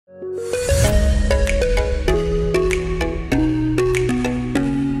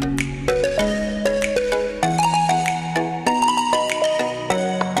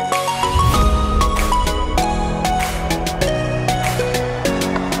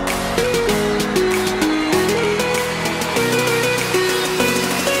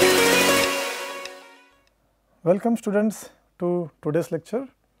Welcome students to today's lecture.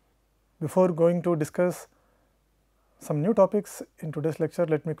 Before going to discuss some new topics in today's lecture,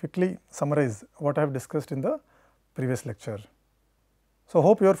 let me quickly summarize what I have discussed in the previous lecture. So,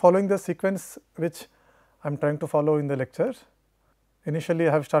 hope you are following the sequence which I am trying to follow in the lecture. Initially,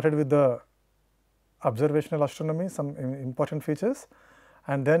 I have started with the observational astronomy, some important features,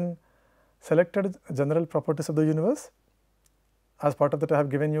 and then selected general properties of the universe. As part of that, I have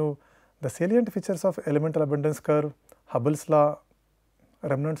given you the salient features of elemental abundance curve, Hubble's law,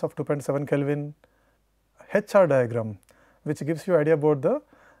 remnants of 2.7 Kelvin, HR diagram, which gives you idea about the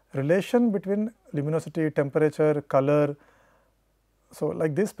relation between luminosity, temperature, color. So,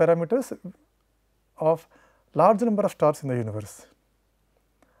 like these parameters of large number of stars in the universe.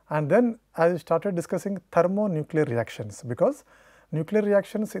 And then I started discussing thermonuclear reactions, because nuclear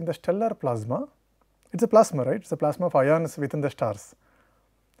reactions in the stellar plasma, it is a plasma, right? It is a plasma of ions within the stars.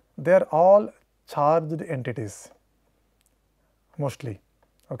 They are all charged entities mostly.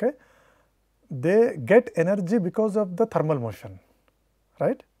 Okay? They get energy because of the thermal motion,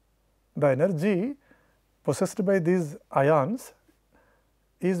 right? The energy possessed by these ions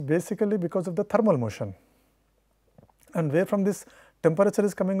is basically because of the thermal motion. And where from this temperature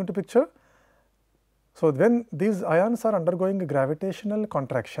is coming into picture? So, when these ions are undergoing gravitational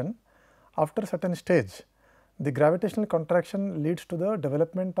contraction, after a certain stage, the gravitational contraction leads to the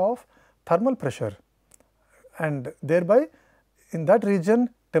development of thermal pressure, and thereby in that region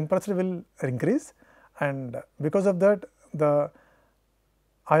temperature will increase, and because of that the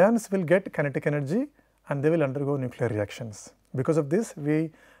ions will get kinetic energy and they will undergo nuclear reactions. Because of this, we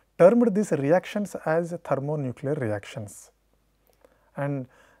termed these reactions as thermonuclear reactions. And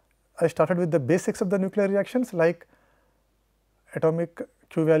I started with the basics of the nuclear reactions, like atomic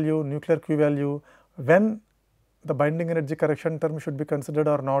Q value, nuclear Q value, when the binding energy correction term should be considered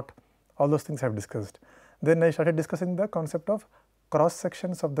or not, all those things I have discussed. Then I started discussing the concept of cross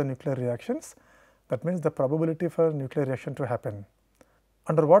sections of the nuclear reactions, that means the probability for nuclear reaction to happen.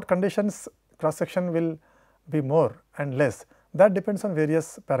 Under what conditions cross section will be more and less, that depends on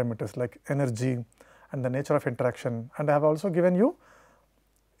various parameters like energy and the nature of interaction. And I have also given you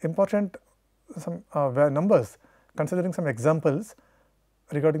important some numbers, considering some examples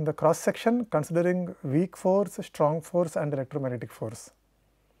regarding the cross section, considering weak force, strong force and electromagnetic force.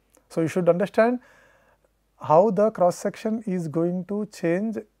 So, you should understand how the cross section is going to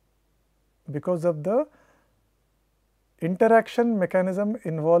change because of the interaction mechanism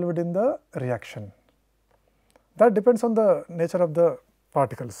involved in the reaction. That depends on the nature of the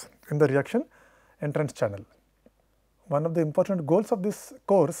particles in the reaction entrance channel. One of the important goals of this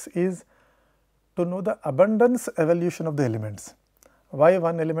course is to know the abundance evolution of the elements. Why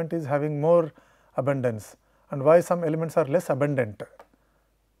one element is having more abundance and why some elements are less abundant.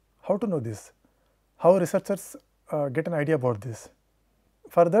 How to know this? How researchers get an idea about this?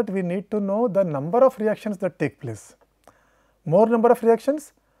 For that, we need to know the number of reactions that take place. More number of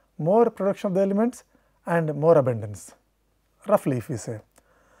reactions, more production of the elements and more abundance, roughly if we say.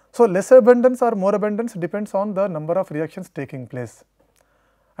 So, less abundance or more abundance depends on the number of reactions taking place,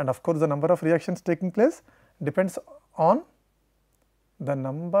 and of course, the number of reactions taking place depends on the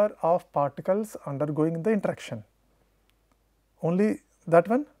number of particles undergoing the interaction. Only that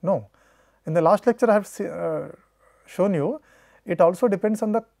one? No. In the last lecture I have shown you, it also depends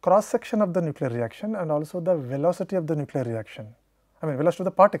on the cross section of the nuclear reaction and also the velocity of the nuclear reaction, velocity of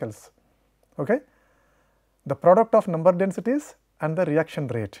the particles. Okay? The product of number densities and the reaction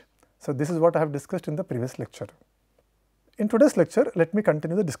rate. So, this is what I have discussed in the previous lecture. In today's lecture, let me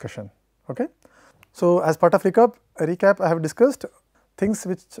continue the discussion. Okay? So, as part of recap, I have discussed things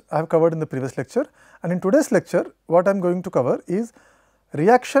which I have covered in the previous lecture, and in today's lecture what I am going to cover is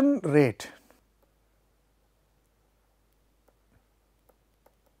reaction rate.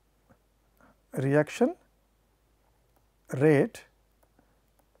 Reaction rate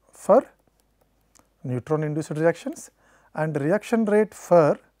for neutron induced reactions and reaction rate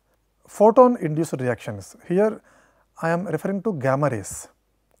for photon induced reactions. Here I am referring to gamma rays.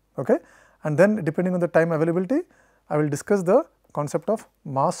 Okay? And then depending on the time availability, I will discuss the concept of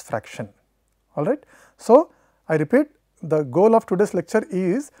mass fraction. All right. So, I repeat, the goal of today's lecture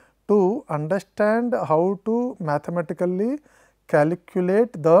is to understand how to mathematically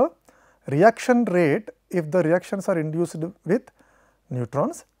calculate the reaction rate if the reactions are induced with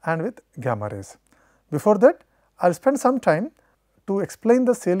neutrons and with gamma rays. Before that, I will spend some time to explain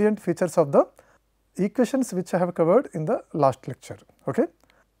the salient features of the equations which I have covered in the last lecture. Okay?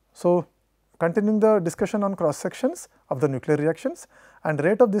 So, continuing the discussion on cross sections of the nuclear reactions and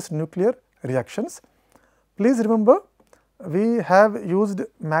rate of these nuclear reactions, please remember we have used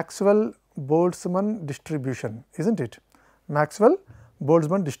Maxwell Maxwell-Boltzmann distribution, isn't it?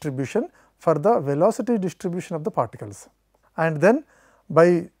 Maxwell-Boltzmann distribution for the velocity distribution of the particles. And then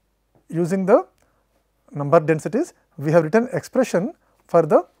by using the number densities, we have written expression for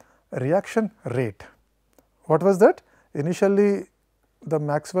the reaction rate. What was that? Initially, the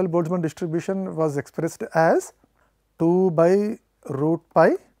Maxwell-Boltzmann distribution was expressed as 2 by root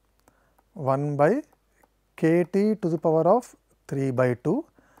pi 1 by kT to the power of 3 by 2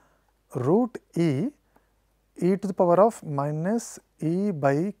 root e to the power of minus e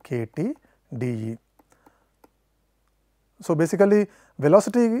by kT dE. So, basically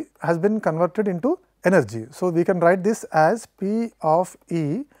velocity has been converted into energy. So, we can write this as P of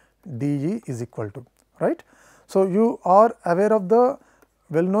E dE is equal to, right. So, you are aware of the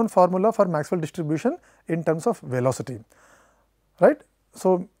well known formula for Maxwell distribution in terms of velocity, right.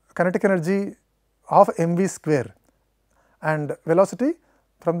 So, kinetic energy of mv square and velocity,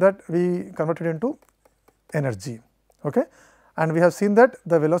 from that we converted into energy, okay. And we have seen that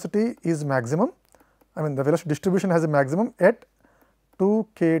the velocity is maximum, I mean the velocity distribution has a maximum at 2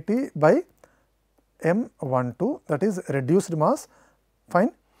 kT by m12, that is reduced mass,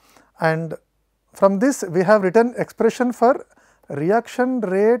 fine. And from this we have written expression for reaction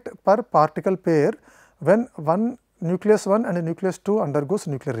rate per particle pair when one nucleus 1 and nucleus 2 undergoes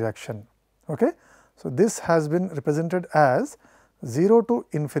nuclear reaction, okay. So, this has been represented as 0 to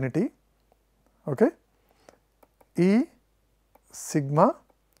infinity, okay, E sigma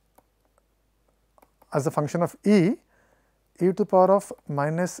as a function of e to the power of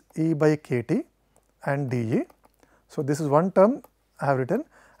minus e by kT and dE. So, this is one term I have written,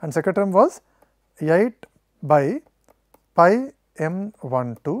 and second term was 8 by pi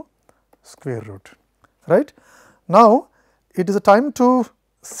m12 square root, right. Now, it is a time to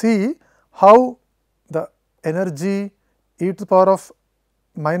see how the energy e to the power of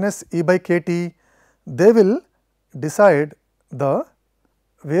minus e by kT, they will decide the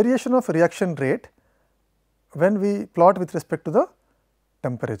variation of reaction rate when we plot with respect to the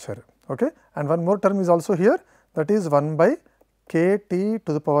temperature, okay. And one more term is also here, that is 1 by kT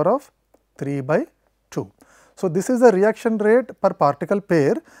to the power of 3 by 2. So, this is the reaction rate per particle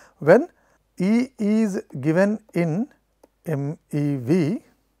pair when E is given in MeV,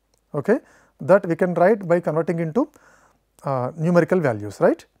 okay, that we can write by converting into numerical values,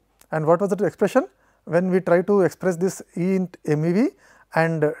 right. And what was the expression when we try to express this E in MeV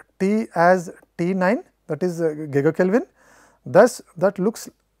and T as T9, that is gigakelvin, thus that looks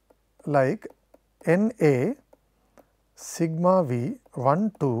like Na sigma V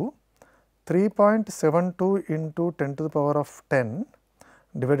 1 to 3.72 into 10 to the power of 10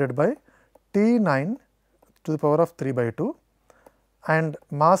 divided by T9 to the power of 3 by 2, and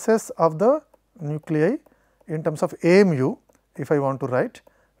masses of the nuclei in terms of AMU, if I want to write,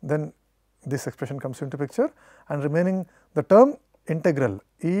 then this expression comes into picture, and remaining the term integral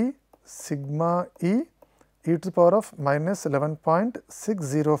E sigma E to the power of minus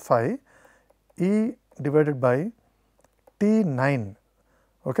 11.605 E divided by T9,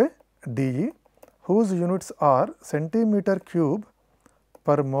 okay, dE, whose units are centimeter cube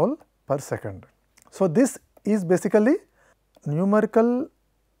per mole per second. So, this is basically numerical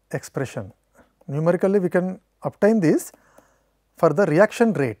expression. Numerically we can obtain this for the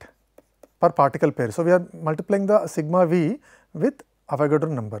reaction rate per particle pair. So, we are multiplying the sigma V with Avogadro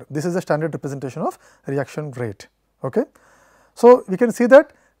number. This is the standard representation of reaction rate, okay. So, we can see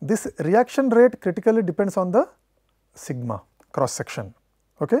that this reaction rate critically depends on the sigma cross section,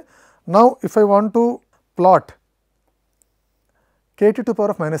 okay. Now, if I want to plot kT to the power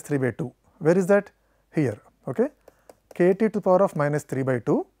of minus 3 by 2, where is that? Here, okay. kT to the power of minus 3 by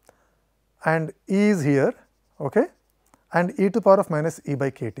 2 and E is here, okay, and E to the power of minus E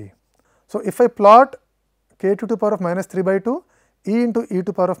by kT. So, if I plot kT to the power of minus 3 by 2 E into E to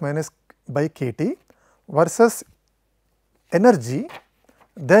the power of minus by kT versus energy,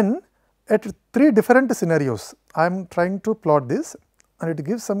 then at 3 different scenarios I am trying to plot this, and it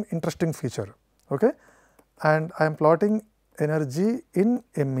gives some interesting feature, okay. And I am plotting energy in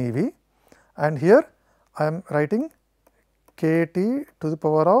MeV, and here I am writing kT to the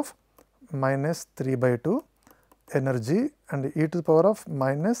power of minus 3 by 2 energy and E to the power of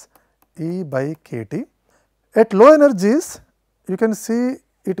minus E by kT. At low energies you can see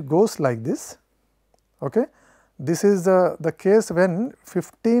it goes like this, okay. This is the case when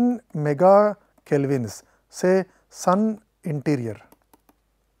 15 mega kelvins, say sun interior.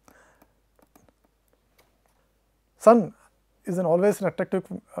 Sun is an always an attractive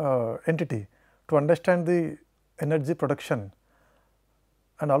entity to understand the energy production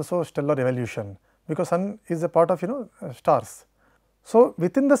and also stellar evolution, because sun is a part of stars. So,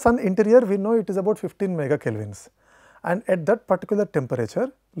 within the sun interior we know it is about 15 megakelvins, and at that particular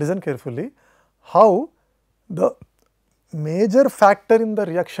temperature, listen carefully, how the major factor in the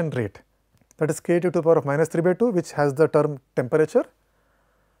reaction rate, that is kT to the power of minus 3 by 2, which has the term temperature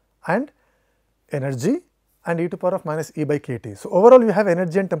and energy and e to the power of minus e by kT. So, overall we have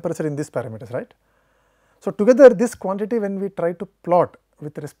energy and temperature in these parameters, right. So, together this quantity, when we try to plot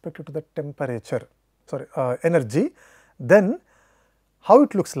with respect to the temperature, energy, then how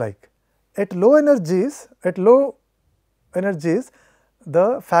it looks like. At low energies,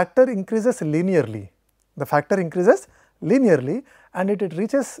 the factor increases linearly, and it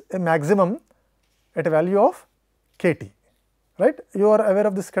reaches a maximum at a value of kT, right. You are aware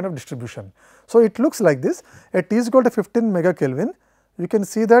of this kind of distribution. So, it looks like this. At T is equal to 15 megakelvin, you can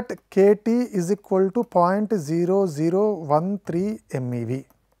see that kT is equal to 0.0013 MeV,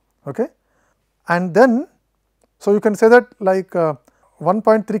 okay. And then, so you can say that like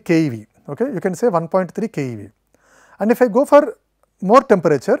 1.3 keV, okay, you can say 1.3 keV. And if I go for more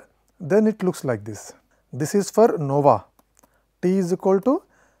temperature, then it looks like this. This is for nova, T is equal to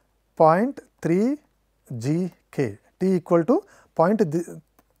 0.3 GK, T equal to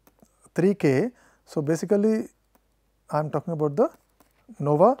 0.3 K. So, basically I am talking about the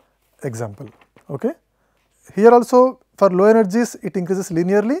nova example, okay. Here also for low energies it increases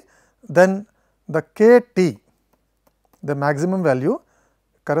linearly, then the kT, the maximum value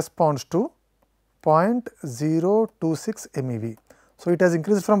corresponds to 0.026 MeV. So, it has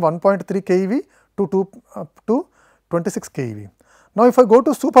increased from 1.3 keV to 26 keV. Now, if I go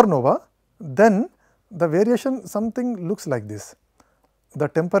to supernova, then the variation something looks like this. The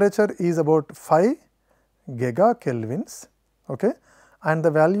temperature is about 5 gigakelvins, okay, and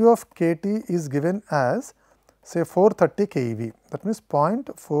the value of kT is given as say 430 keV, that means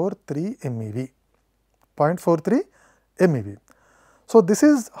 0.43 MeV. So, this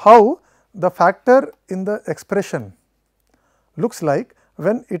is how the factor in the expression looks like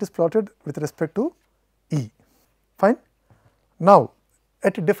when it is plotted with respect to E, fine. Now,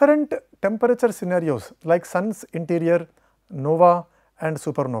 at different temperature scenarios like sun's interior, nova and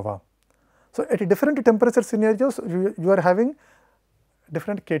supernova. So, at different temperature scenarios you are having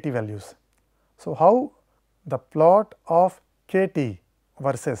different kT values. So, how the plot of kT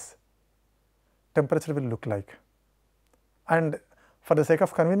versus temperature will look like, and for the sake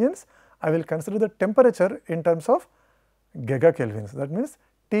of convenience I will consider the temperature in terms of gigakelvins, that means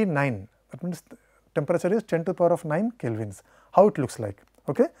T9, that means temperature is 10 to the power of 9 kelvins, how it looks like,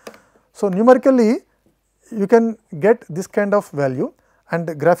 okay. So, numerically you can get this kind of value,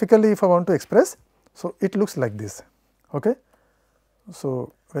 and graphically if I want to express, so it looks like this, okay.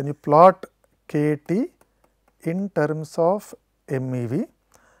 So, when you plot kT in terms of MeV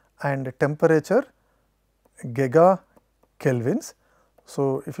and temperature gigakelvins.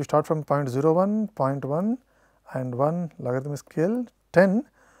 So, if you start from 0.01, 0.1 and 1 logarithmic scale 10,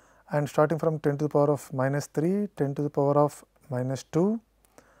 and starting from 10 to the power of minus 3, 10 to the power of minus 2,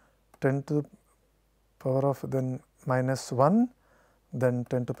 10 to the power of then minus 1, then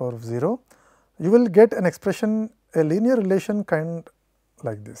 10 to the power of 0, you will get an expression, a linear relation kind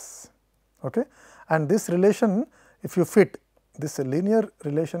like this, okay. And this relation, if you fit this linear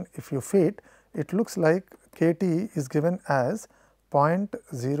relation, if you fit, it looks like kT is given as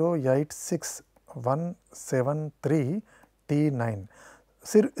 0.086173 T9.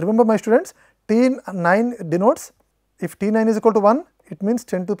 See, remember my students, T9 denotes, if T9 is equal to 1, it means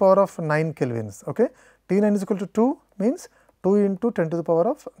 10 to the power of 9 kelvins, okay. T9 is equal to 2 means 2 into 10 to the power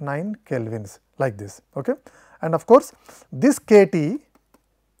of 9 kelvins, like this, okay. And of course, this kT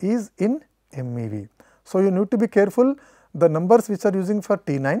is in MeV. So, you need to be careful the numbers which are using for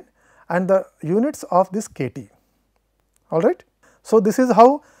T9 and the units of this kT, alright. So, this is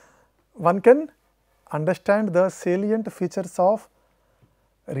how one can understand the salient features of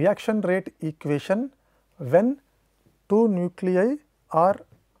reaction rate equation when two nuclei are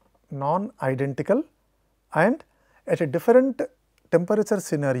non-identical and at a different temperature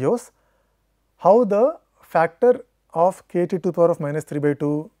scenarios, how the factor of kT to the power of minus 3 by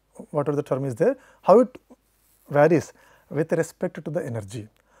 2, whatever the term is there, how it varies with respect to the energy.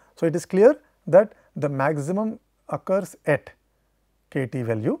 So, it is clear that the maximum occurs at kT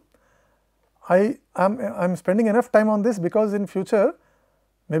value. I am spending enough time on this because in future,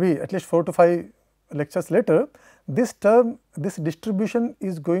 maybe at least 4 to 5 lectures later, this distribution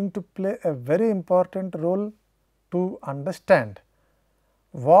is going to play a very important role to understand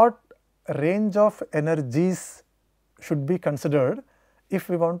what range of energies should be considered if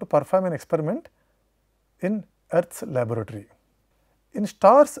we want to perform an experiment in Earth's laboratory. In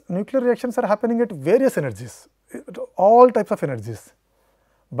stars, nuclear reactions are happening at various energies. all types of energies,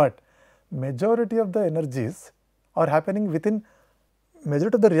 but majority of the energies are happening within,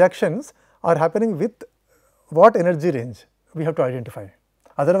 majority of the reactions are happening with what energy range we have to identify.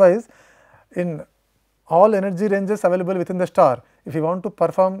 Otherwise, in all energy ranges available within the star, if you want to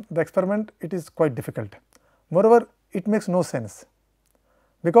perform the experiment, it is quite difficult. Moreover, it makes no sense,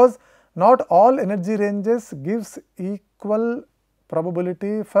 because not all energy ranges gives equal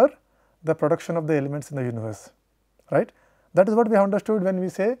probability for the production of the elements in the universe, right. That is what we have understood when we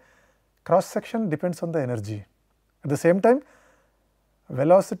say cross section depends on the energy. At the same time,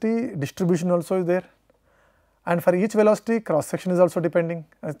 velocity distribution also is there, and for each velocity cross section is also depending,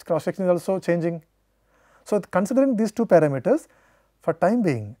 cross section is also changing. So, considering these two parameters, for time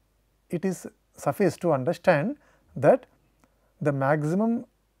being it is suffice to understand that the maximum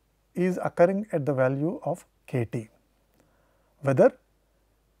is occurring at the value of kT. Whether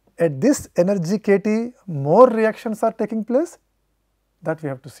at this energy kT more reactions are taking place, that we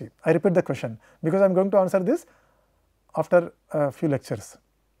have to see. I repeat the question, because I am going to answer this after a few lectures.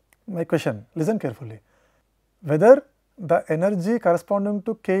 My question, listen carefully, whether the energy corresponding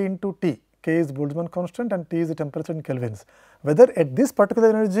to K into T, K is Boltzmann constant and T is the temperature in kelvins, whether at this particular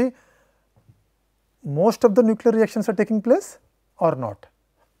energy most of the nuclear reactions are taking place or not.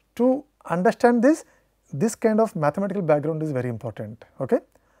 To understand this kind of mathematical background is very important, okay.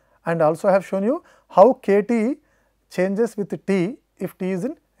 And also I have shown you how kT changes with T if T is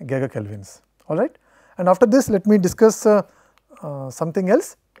in gigakelvins, all right. And after this, let me discuss something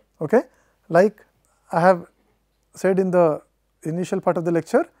else, okay. Like I have said in the initial part of the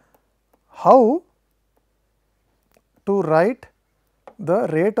lecture, how to write the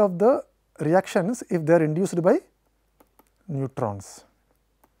rate of the reactions if they are induced by neutrons.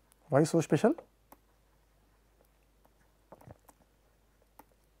 Why so special?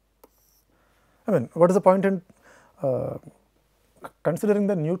 I mean, what is the point in considering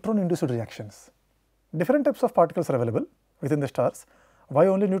the neutron induced reactions? Different types of particles are available within the stars. Why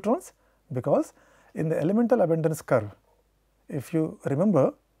only neutrons? Because in the elemental abundance curve, if you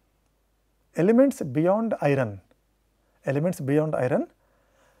remember, elements beyond iron,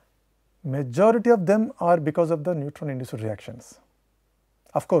 majority of them are because of the neutron induced reactions.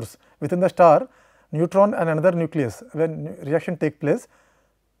 Of course, within the star, neutron and another nucleus, when reaction take place,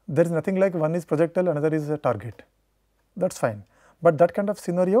 there is nothing like one is projectile, another is a target, that is fine. But that kind of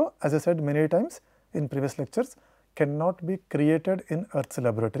scenario, as I said many times in previous lectures, cannot be created in Earth's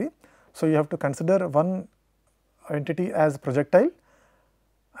laboratory. So, you have to consider one entity as projectile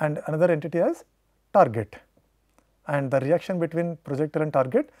and another entity as target, and the reaction between projectile and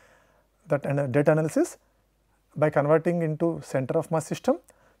target, that data analysis by converting into center of mass system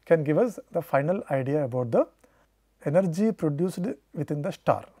can give us the final idea about the energy produced within the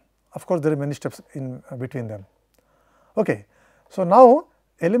star. Of course, there are many steps in between them. Okay. So, now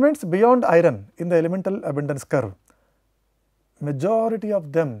elements beyond iron in the elemental abundance curve, majority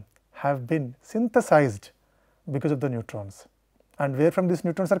of them have been synthesized because of the neutrons, and where from these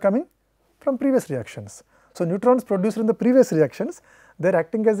neutrons are coming? From previous reactions. So, neutrons produced in the previous reactions, they are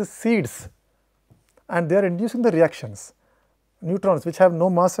acting as the seeds and they are inducing the reactions. Neutrons which have no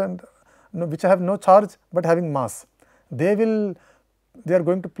mass and which have no charge, but having mass, they are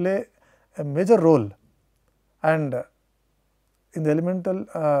going to play a major role, and in the elemental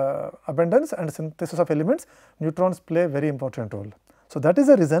abundance and synthesis of elements, neutrons play a very important role. So, that is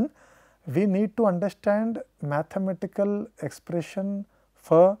the reason we need to understand mathematical expression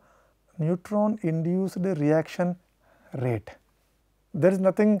for neutron induced reaction rate. There is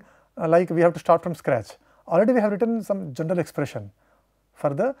nothing like we have to start from scratch. Already we have written some general expression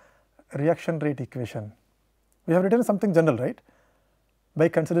for the reaction rate equation. We have written something general, right, by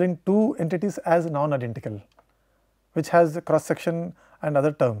considering two entities as non-identical, which has cross section and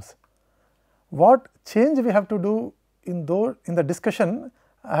other terms. What change we have to do in the discussion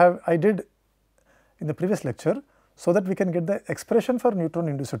I did in the previous lecture, so that we can get the expression for neutron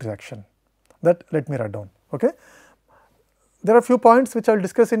induced reaction. That let me write down. Okay. There are few points which I will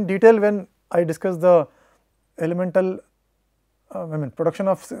discuss in detail when I discuss the elemental production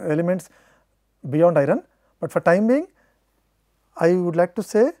of elements beyond iron, but for time being I would like to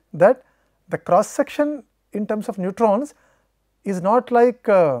say that the cross section in terms of neutrons is not like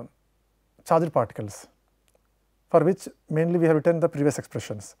charged particles, for which mainly we have written the previous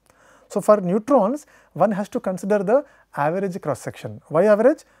expressions. So, for neutrons one has to consider the average cross section. Why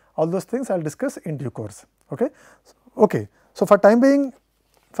average? All those things I will discuss in due course. Okay. So, for time being,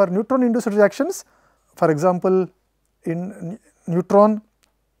 for neutron induced reactions, for example, in neutron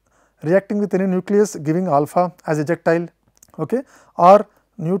reacting with any nucleus giving alpha as ejectile, okay, or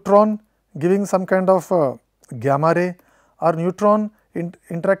neutron giving some kind of gamma ray, or neutron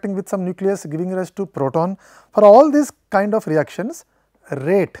interacting with some nucleus giving rise to proton. For all these kind of reactions,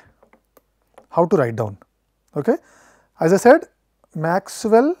 rate, how to write down? Okay. As I said,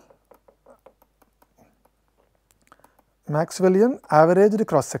 Maxwellian averaged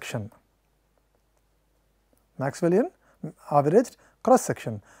cross section, Maxwellian averaged cross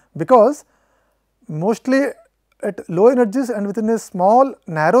section, because mostly at low energies and within a small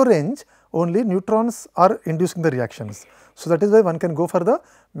narrow range only neutrons are inducing the reactions. So, that is why one can go for the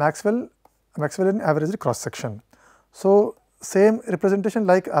Maxwellian averaged cross section. So, same representation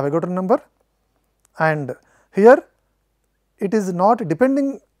like Avogadro number, and here it is not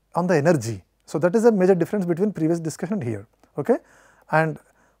depending on the energy. So, that is a major difference between previous discussion here. Okay? And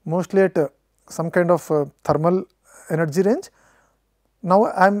mostly at some kind of thermal energy range. Now,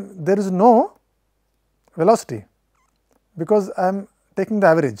 there is no velocity, because I am taking the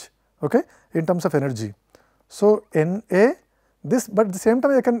average, okay, in terms of energy. So, N A this, but at the same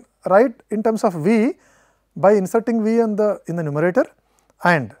time I can write in terms of V by inserting V in the numerator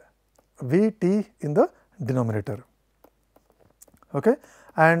and V T in the denominator. Okay.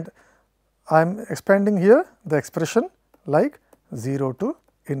 And I am expanding here the expression like 0 to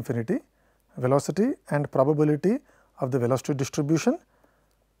infinity, velocity and probability of the velocity distribution,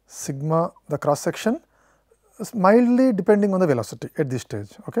 sigma the cross section, mildly depending on the velocity at this stage.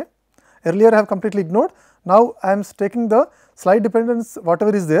 Okay. Earlier I have completely ignored, now I am taking the slight dependence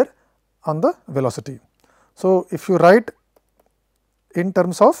whatever is there on the velocity. So, if you write in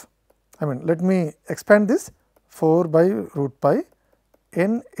terms of, let me expand this 4 by root pi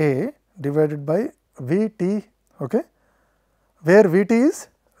N A divided by V T, okay, where V T is,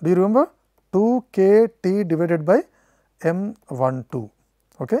 do you remember, 2 k T divided by m 1 2.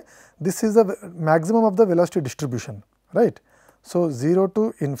 Okay. This is the maximum of the velocity distribution, right. So, 0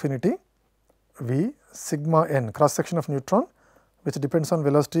 to infinity V sigma n cross section of neutron, which depends on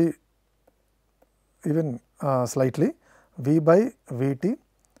velocity even slightly, V by V T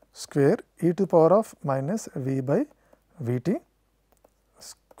square e to power of minus V by V T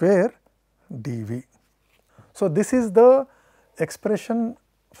square d V. So, this is the expression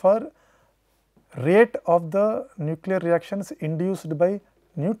for rate of the nuclear reactions induced by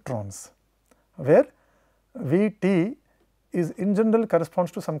neutrons, where V T is in general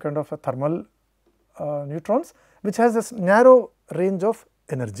corresponds to some kind of a thermal neutrons, which has this narrow range of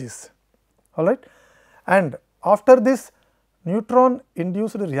energies, all right. And after this neutron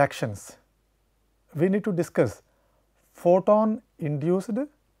induced reactions, we need to discuss photon induced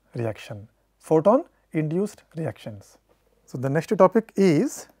reaction, photon induced reactions. So, the next topic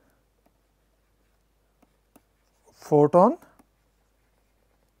is photon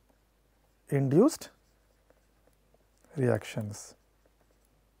induced reactions.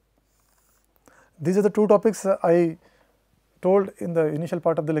 These are the two topics I told in the initial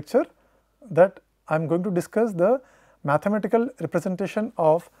part of the lecture, that I am going to discuss the mathematical representation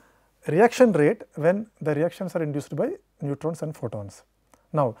of reaction rate when the reactions are induced by neutrons and photons.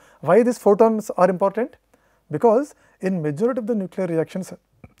 Now, why these photons are important? Because in majority of the nuclear reactions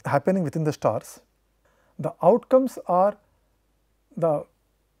happening within the stars, the outcomes are, the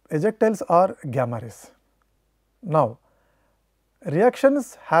ejectiles are gamma rays. Now,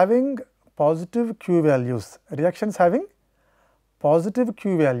 reactions having positive Q values,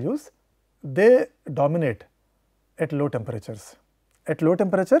 they dominate at low temperatures. At low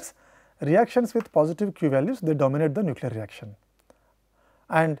temperatures, reactions with positive Q values, they dominate the nuclear reaction.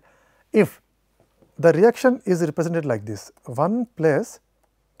 And if the reaction is represented like this, 1 plus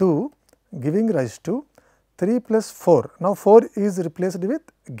 2 giving rise to 3 plus 4. Now, 4 is replaced with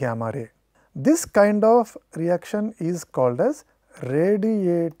gamma ray. This kind of reaction is called as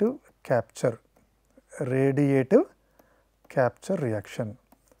radiative capture, radiative capture reaction,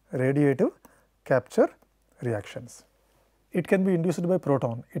 radiative capture reactions. It can be induced by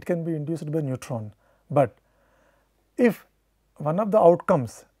proton, it can be induced by neutron, but if one of the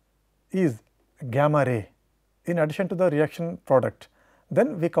outcomes is gamma ray in addition to the reaction product,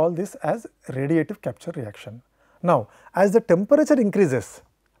 then we call this as radiative capture reaction. Now, as the temperature increases,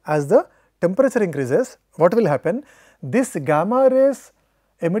 what will happen? This gamma rays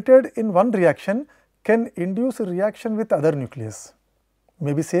emitted in one reaction can induce a reaction with other nucleus,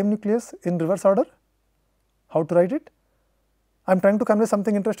 maybe same nucleus in reverse order. How to write it? I am trying to convey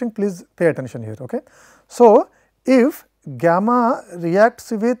something interesting, please pay attention here. Okay. So, if gamma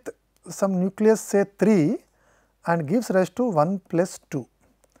reacts with some nucleus say 3 and gives rise to 1 plus 2,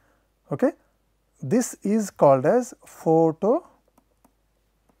 okay, this is called as photo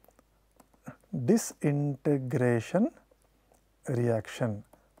disintegration reaction,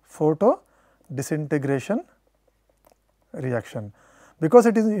 photo disintegration reaction. Because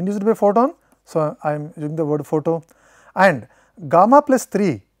it is induced by photon, so I am using the word photo, and gamma plus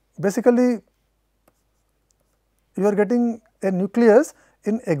 3, basically you are getting a nucleus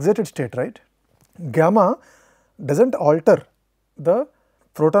in excited state, right. Gamma does not alter the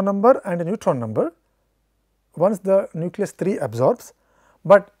proton number and neutron number once the nucleus 3 absorbs,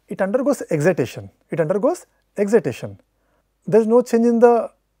 but it undergoes excitation. There is no change in the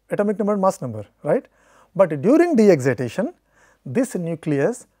atomic number and mass number, right. But during de-excitation, this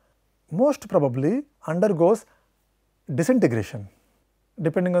nucleus most probably undergoes disintegration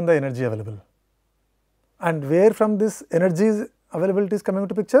depending on the energy available. And where from this energy availability is coming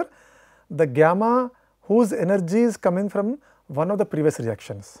into picture? The gamma whose energy is coming from one of the previous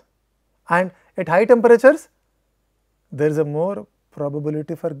reactions, and at high temperatures there is a more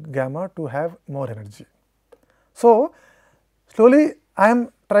probability for gamma to have more energy. So, slowly I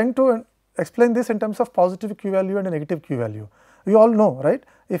am trying to explain this in terms of positive Q value and a negative Q value. You all know, right,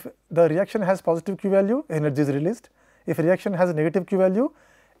 if the reaction has positive Q value, energy is released. If reaction has a negative Q value,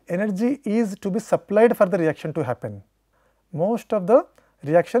 energy is to be supplied for the reaction to happen. Most of the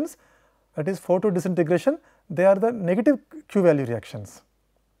reactions, that is photo disintegration, they are the negative Q value reactions,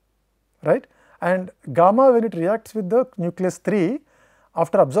 right. And gamma, when it reacts with the nucleus 3,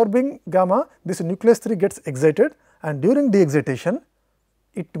 after absorbing gamma, this nucleus 3 gets excited, and during de-excitation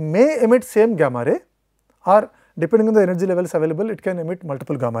it may emit same gamma ray, or depending on the energy levels available, it can emit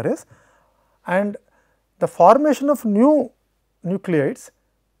multiple gamma rays, and the formation of new nucleides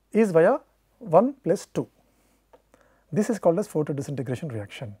is via 1 plus 2. This is called as photo disintegration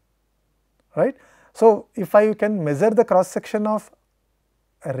reaction, right. So, if I can measure the cross section of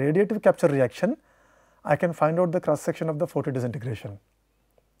a radiative capture reaction, I can find out the cross section of the photo disintegration,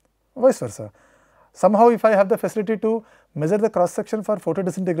 vice versa. Somehow, if I have the facility to measure the cross section for photo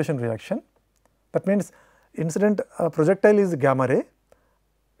disintegration reaction, that means incident projectile is gamma ray,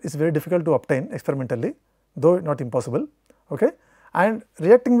 is very difficult to obtain experimentally, though not impossible, okay, and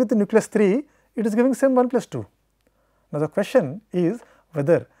reacting with the nucleus 3, it is giving same 1 plus 2. Now, the question is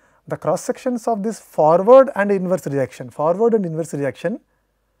whether the cross sections of this forward and inverse reaction,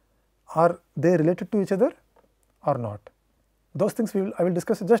 are they related to each other or not? Those things I will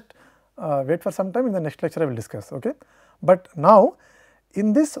discuss, just wait for some time, in the next lecture I will discuss, okay. But now,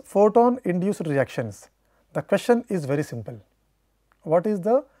 in this photon induced reactions, the question is very simple. What is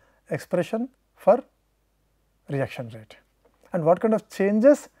the expression for reaction rate, and what kind of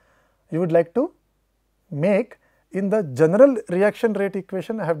changes you would like to make in the general reaction rate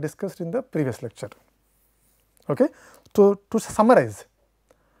equation I have discussed in the previous lecture, okay. To summarize,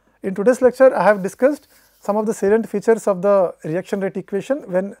 in today's lecture I have discussed some of the salient features of the reaction rate equation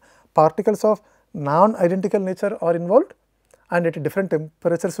when particles of non-identical nature are involved and at a different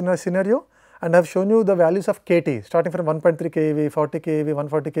temperature scenario, and I have shown you the values of kT starting from 1.3 keV, 40 keV,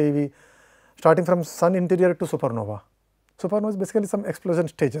 140 keV, starting from sun interior to supernova. Supernova is basically some explosion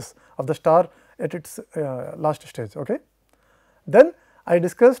stages of the star at its last stage, okay. Then I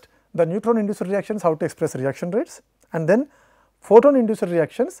discussed the neutron induced reactions, how to express reaction rates, and then photon induced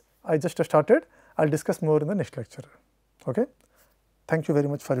reactions I just started. I will discuss more in the next lecture, okay. Thank you very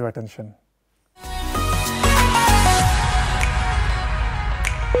much for your attention.